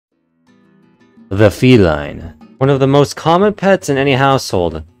The feline. One of the most common pets in any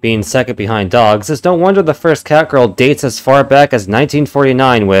household, being second behind dogs, it's no wonder the first Catgirl dates as far back as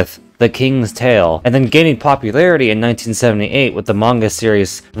 1949 with The King's Tale, and then gaining popularity in 1978 with the manga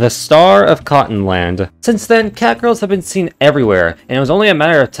series The Star of Cottonland. Since then, Catgirls have been seen everywhere, and it was only a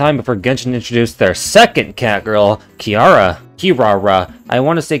matter of time before Genshin introduced their second Catgirl, Kirara. I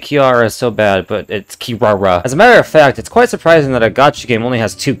want to say Kiara so bad, but it's Kirara. As a matter of fact, it's quite surprising that a gacha game only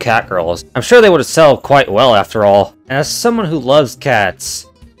has 2 Catgirls. I'm sure they would have sold quite well after all. And as someone who loves cats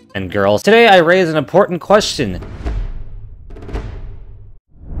and girls, today I raise an important question.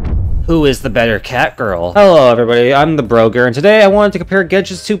 Who is the better Catgirl? Hello everybody, I'm the Broger, and today I wanted to compare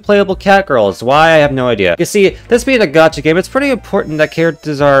Genshin's 2 playable Catgirls. Why? I have no idea. You see, this being a gacha game, it's pretty important that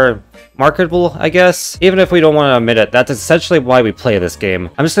characters are marketable, I guess. Even if we don't want to admit it, that's essentially why we play this game.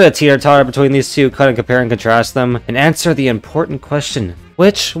 I'm just gonna teeter-totter between these two, kind of compare and contrast them, and answer the important question.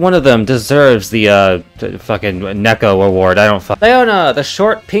 Which one of them deserves the, fucking Neko award? I don't Diona, the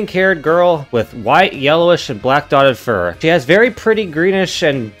short, pink-haired girl with white, yellowish, and black dotted fur. She has very pretty greenish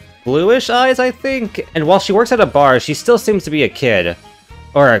and bluish eyes, I think. And while she works at a bar, she still seems to be a kid.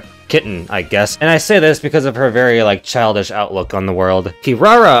 Or a kitten, I guess. And I say this because of her very, childish outlook on the world.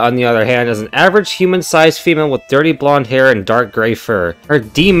 Kirara, on the other hand, is an average human-sized female with dirty blonde hair and dark gray fur. Her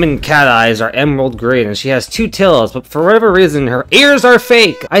demon cat eyes are emerald green, and she has 2 tails, but for whatever reason, her ears are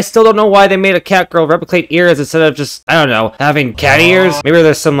fake! I still don't know why they made a Catgirl replicate ears instead of just, I don't know, having cat ears? Maybe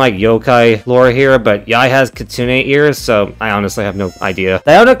there's some, yokai lore here, but Yai has kitsune ears, so I honestly have no idea.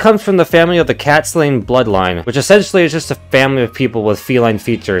 Diona comes from the family of the cat-slaying bloodline, which essentially is just a family of people with feline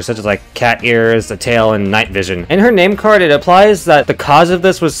features, such as cat ears, a tail, and night vision. In her name card, it implies that the cause of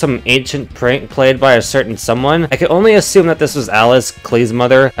this was some ancient prank played by a certain someone. I can only assume that this was Alice, Klee's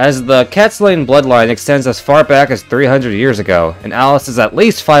mother, as the cat-slaying bloodline extends as far back as 300 years ago, and Alice is at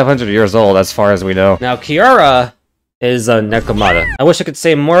least 500 years old as far as we know. Now, Kirara is a Nekomata. I wish I could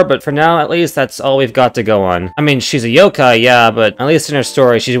say more, but for now, at least, that's all we've got to go on. I mean, she's a yokai, yeah, but at least in her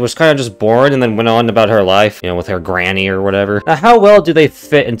story, she was kind of just born and then went on about her life, you know, with her granny or whatever. Now, how well do they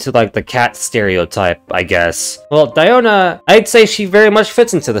fit into, the cat stereotype, I guess? Well, Diona, I'd say she very much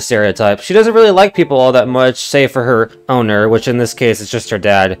fits into the stereotype. She doesn't really like people all that much, save for her owner, which in this case is just her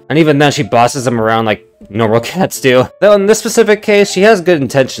dad. And even then, she bosses him around like normal cats do. Though in this specific case, she has good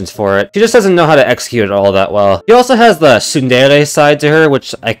intentions for it. She just doesn't know how to execute it all that well. She also has the tsundere side to her,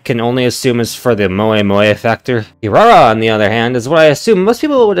 which I can only assume is for the moe moe factor. Kirara, on the other hand, is what I assume most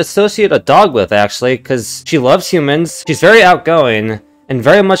people would associate a dog with, actually, because she loves humans, she's very outgoing, and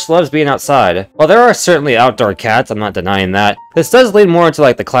very much loves being outside. While there are certainly outdoor cats, I'm not denying that, this does lean more into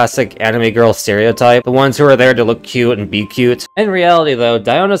the classic anime girl stereotype, the ones who are there to look cute and be cute. In reality though,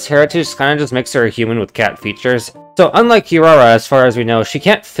 Diona's heritage kind of just makes her a human with cat features. So unlike Kirara, as far as we know, she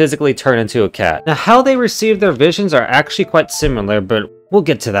can't physically turn into a cat. Now how they receive their visions are actually quite similar, but we'll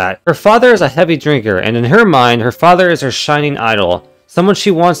get to that. Her father is a heavy drinker, and in her mind, her father is her shining idol. Someone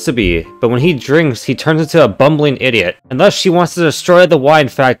she wants to be, but when he drinks, he turns into a bumbling idiot. And thus she wants to destroy the wine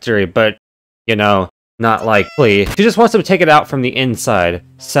factory, but, you know, not like Klee. She just wants to take it out from the inside,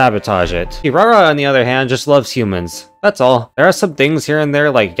 sabotage it. Kirara, on the other hand, just loves humans. That's all. There are some things here and there,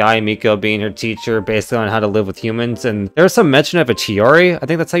 like Yai Miko being her teacher, basically on how to live with humans, and there's some mention of a Chiori, I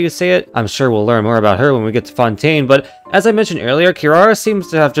think that's how you say it. I'm sure we'll learn more about her when we get to Fontaine, but as I mentioned earlier, Kirara seems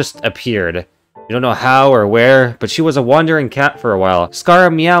to have just appeared. You don't know how or where, but she was a wandering cat for a while.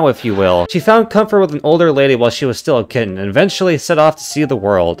 Scara Meow, if you will. She found comfort with an older lady while she was still a kitten, and eventually set off to see the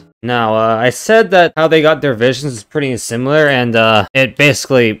world. Now, I said that how they got their visions is pretty similar, and, it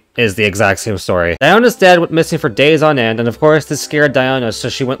basically is the exact same story. Diona's dad went missing for days on end, and of course this scared Diona, so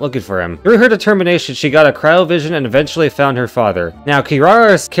she went looking for him. Through her determination, she got a cryovision and eventually found her father. Now,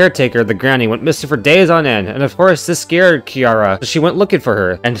 Kirara's caretaker, the granny, went missing for days on end, and of course this scared Kirara, so she went looking for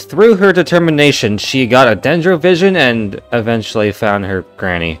her. And through her determination, she got a dendrovision and eventually found her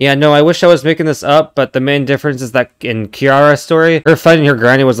granny. Yeah, no, I wish I was making this up, but the main difference is that in Kirara's story, her finding her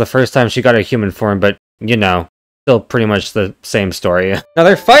granny was the first time she got a human form, but, you know, still pretty much the same story. Now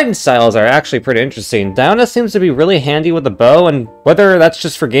their fighting styles are actually pretty interesting. Diona seems to be really handy with the bow, and whether that's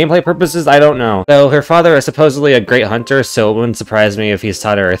just for gameplay purposes, I don't know. Though her father is supposedly a great hunter, so it wouldn't surprise me if he's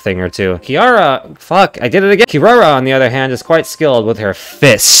taught her a thing or two. I did it again. Kirara, on the other hand, is quite skilled with her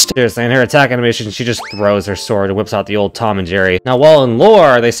fist. Seriously, in her attack animation, she just throws her sword and whips out the old Tom and Jerry. Now while in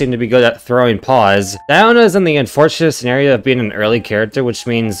lore, they seem to be good at throwing paws, Diona is in the unfortunate scenario of being an early character, which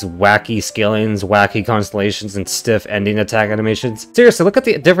means wacky skillings, wacky constellations, and stiff ending attack animations. Seriously, look at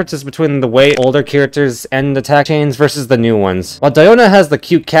the differences between the way older characters end attack chains versus the new ones. While Diona has the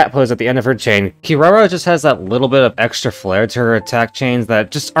cute cat pose at the end of her chain, Kirara just has that little bit of extra flair to her attack chains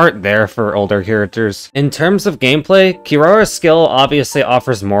that just aren't there for older characters. In terms of gameplay, Kirara's skill obviously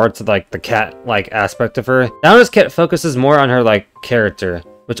offers more to like the cat-like aspect of her. Diona's kit focuses more on her like character,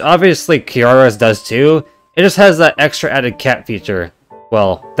 which obviously Kirara's does too. It just has that extra added cat feature.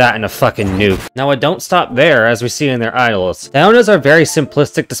 Well, that and a fucking nuke. Now, I don't stop there, as we see in their idols. Diona's are very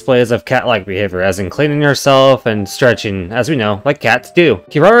simplistic displays of cat-like behavior, as in cleaning herself and stretching, as we know, like cats do.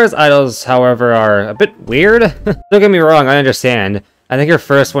 Kirara's idols, however, are a bit weird. Don't get me wrong, I understand. I think her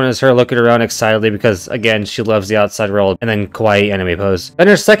first one is her looking around excitedly because, again, she loves the outside world, and then kawaii anime pose. Then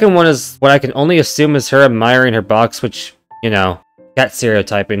her second one is what I can only assume is her admiring her box, which, you know, cat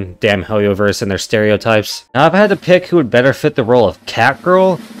stereotyping. Damn Hoyoverse and their stereotypes. Now, if I had to pick who would better fit the role of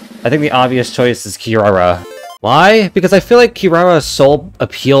Catgirl, I think the obvious choice is Kirara. Why? Because I feel like Kirara's sole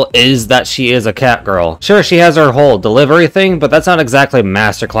appeal is that she is a Catgirl. Sure, she has her whole delivery thing, but that's not exactly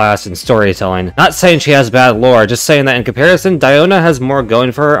masterclass in storytelling. Not saying she has bad lore, just saying that in comparison, Diona has more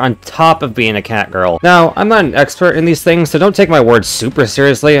going for her on top of being a Catgirl. Now, I'm not an expert in these things, so don't take my words super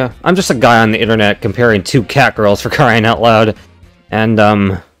seriously. I'm just a guy on the internet comparing two Catgirls for crying out loud. And,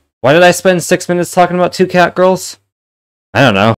 why did I spend 6 minutes talking about two Catgirls? I don't know.